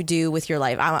whatever you do with your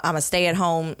life. I'm a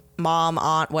stay-at-home mom,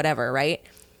 aunt, whatever, right?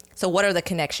 So what are the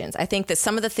connections? I think that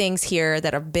some of the things here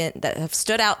that have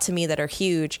stood out to me that are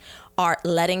huge are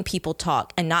letting people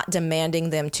talk and not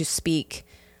demanding them to speak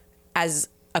as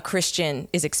a Christian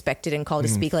is expected and called to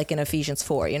speak, like in Ephesians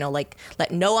 4, you know, like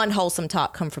let no unwholesome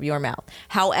talk come from your mouth.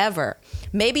 However,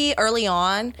 maybe early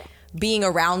on, being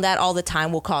around that all the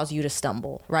time will cause you to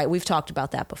stumble, right? We've talked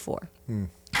about that before.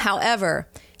 However,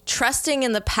 trusting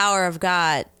in the power of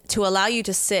God to allow you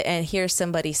to sit and hear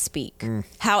somebody speak,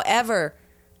 however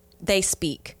they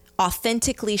speak,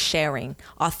 authentically sharing,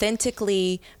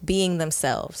 authentically being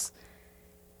themselves.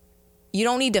 You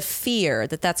don't need to fear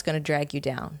that that's going to drag you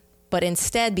down, but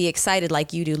instead be excited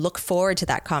like you do. Look forward to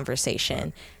that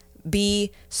conversation.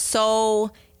 Be so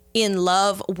in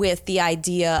love with the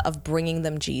idea of bringing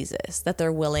them Jesus, that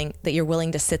you're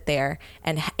willing to sit there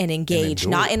and engage,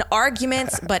 not in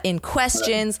arguments, but in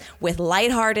questions, with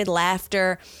lighthearted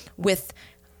laughter, with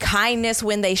kindness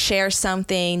when they share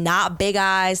something, not big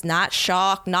eyes, not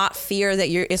shock, not fear that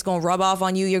it's going to rub off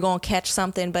on you, you're going to catch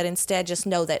something, but instead just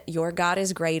know that your God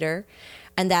is greater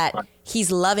and that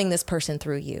he's loving this person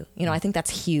through you. You know, I think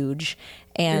that's huge.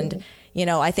 And, you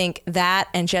know, I think that,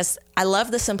 and just, I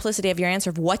love the simplicity of your answer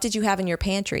of what did you have in your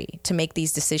pantry to make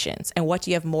these decisions and what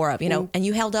do you have more of, you know, and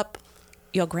you held up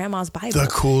your grandma's Bible. The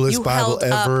coolest Bible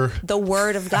ever. The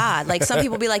Word of God. Like some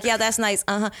people be like, yeah, that's nice.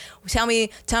 Tell me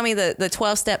the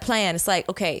 12-step plan. It's like,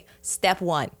 okay, step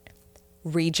 1,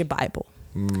 read your Bible.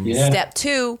 Step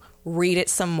 2, read it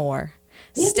some more.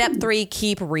 Step 3,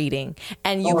 keep reading.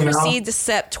 And you proceed to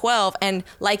step 12. And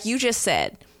like you just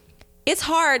said, it's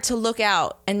hard to look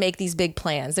out and make these big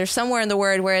plans. There's somewhere in the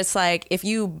Word where it's like, if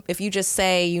you just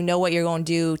say you know what you're going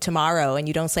to do tomorrow and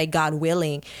you don't say God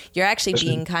willing, you're actually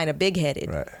being kind of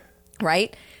big-headed,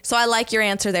 right? So I like your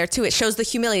answer there too. It shows the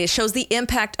humility. It shows the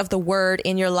impact of the Word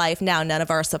in your life. Now, none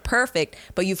of us are perfect,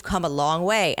 but you've come a long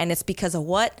way, and it's because of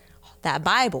what? That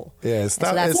Bible. Yeah,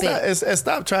 stop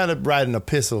trying to write an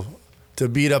epistle to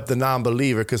beat up the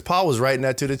non-believer, because Paul was writing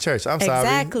that to the church. I'm sorry.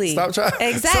 Exactly. Stop trying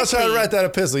to write that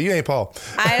epistle. You ain't Paul.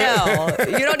 I know.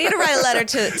 You don't need to write a letter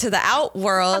to the out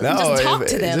world. No, just talk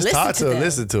to them.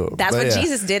 Listen to them. That's what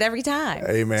Jesus did every time.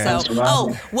 Amen.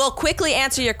 So, we'll quickly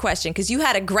answer your question, because you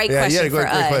had a great question for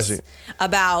us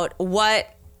about what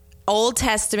Old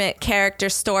Testament character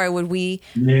story would we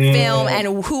film,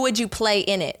 and who would you play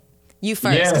in it? You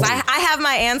first, because I have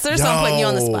my answer, so I'm putting you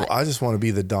on the spot. I just want to be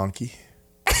the donkey.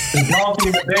 The donkey,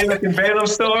 the Balak and Balaam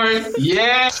story.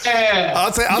 Yeah,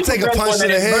 I'll take a punch to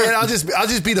the head. I'll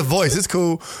just be the voice. It's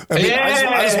cool. I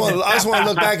just want to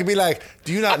look back and be like,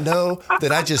 do you not know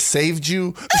that I just saved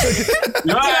you?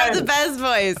 You have the best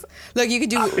voice. Look, we could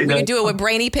do it with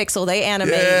Brainy Pixel. They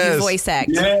animate, you voice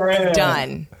act.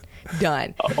 Done.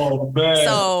 Oh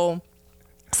man.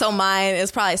 So mine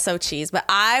is probably so cheese, but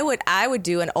I would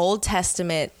do an Old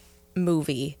Testament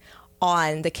movie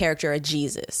on the character of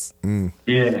Jesus.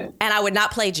 Yeah. And I would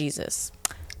not play Jesus.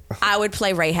 I would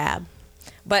play Rahab.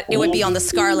 But it would be on the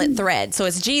Scarlet Thread. So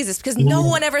it's Jesus, because no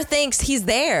one ever thinks he's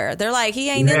there. They're like, he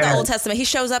ain't in the Old Testament. He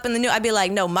shows up in the New. I'd be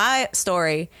like, no, my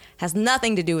story has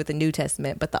nothing to do with the New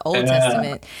Testament, but the Old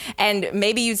Testament. And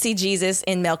maybe you'd see Jesus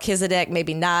in Melchizedek,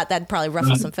 maybe not. That'd probably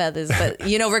ruffle some feathers. But,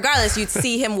 regardless, you'd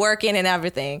see him working and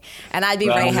everything. And I'd be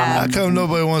Rahab. How come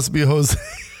nobody wants to be Jose?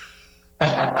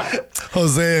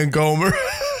 Hosea and Gomer.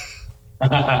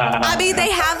 I mean,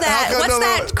 they have that. What's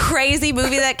that crazy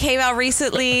movie that came out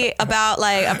recently about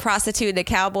like a prostitute and a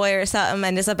cowboy or something,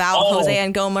 and it's about Hosea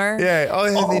and Gomer? Yeah.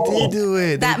 They did do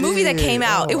it. That movie that came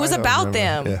out, it was about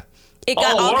them. Yeah. It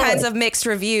got all kinds of mixed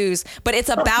reviews, but it's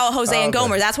about Hosea and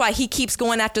Gomer. That's why he keeps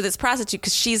going after this prostitute,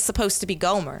 because she's supposed to be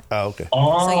Gomer. Oh, okay.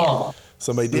 So,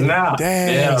 somebody did.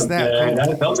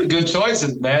 Dang, those are good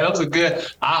choices, man. Those are good.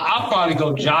 I'll probably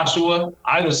go Joshua.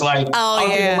 I just like.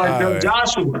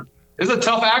 Joshua. It's a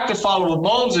tough act to follow with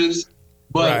Moses,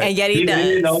 but and yet he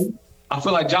does. I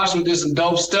feel like Joshua did some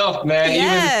dope stuff, man.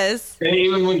 Yes.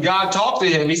 Even when God talked to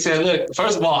him, he said, "Look,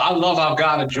 first of all, I love how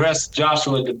God addressed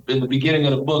Joshua in the beginning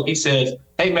of the book. He says,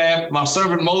 'Hey, man, my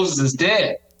servant Moses is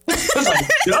dead.'" It's like,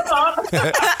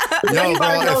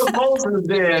 anybody knows Moses is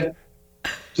dead.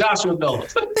 Joshua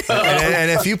knows.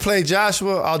 and if you play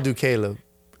Joshua, I'll do Caleb.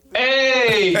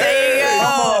 Hey, there you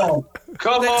go.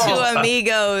 Come on. The two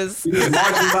amigos.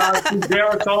 Marching around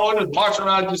Jericho and marching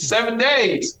around for 7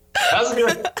 days. That's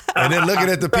good. And then looking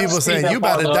at the people saying, "You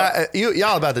about to die?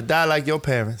 Y'all about to die like your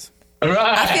parents." Right.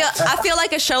 I feel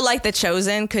like a show like The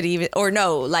Chosen could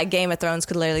like Game of Thrones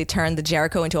could literally turn the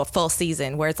Jericho into a full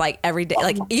season, where it's like every day,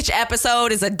 like each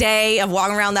episode is a day of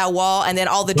walking around that wall, and then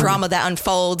all the drama that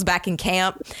unfolds back in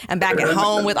camp and back at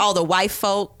home with all the wife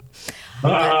folk.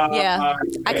 Yeah,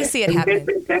 I can see it happening.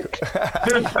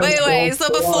 Wait. So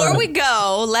before we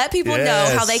go, let people know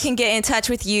how they can get in touch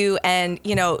with you and,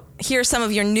 hear some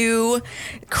of your new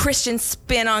Christian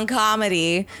spin on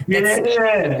comedy. Guys,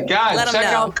 check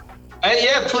out.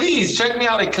 Please check me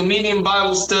out at Comedian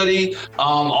Bible Study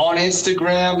on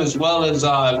Instagram, as well as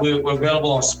we're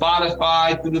available on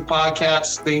Spotify through the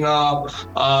podcasting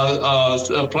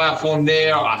platform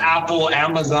there, Apple,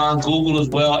 Amazon, Google as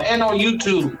well, and on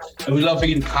YouTube. And we'd love for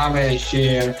you to comment and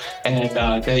share. And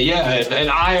and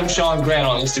I am Sean Grant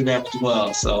on Instagram as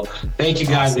well. So thank you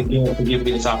guys again for giving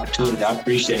me this opportunity. I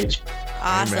appreciate you.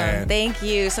 Awesome. Amen. Thank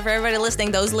you. So for everybody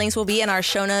listening, those links will be in our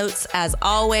show notes as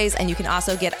always. And you can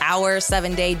also get our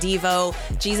 7-day Devo,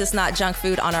 Jesus Not Junk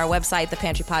Food, on our website,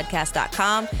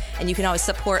 thepantrypodcast.com. And you can always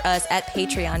support us at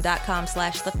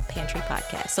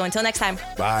patreon.com/thepantrypodcast. So until next time.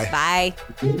 Bye. Bye.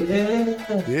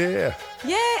 Yeah.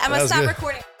 I'm going to stop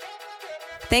recording.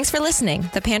 Thanks for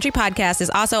listening. The Pantry Podcast is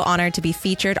also honored to be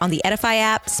featured on the Edify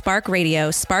app, Spark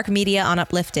Radio, Spark Media on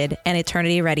Uplifted, and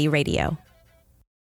Eternity Ready Radio.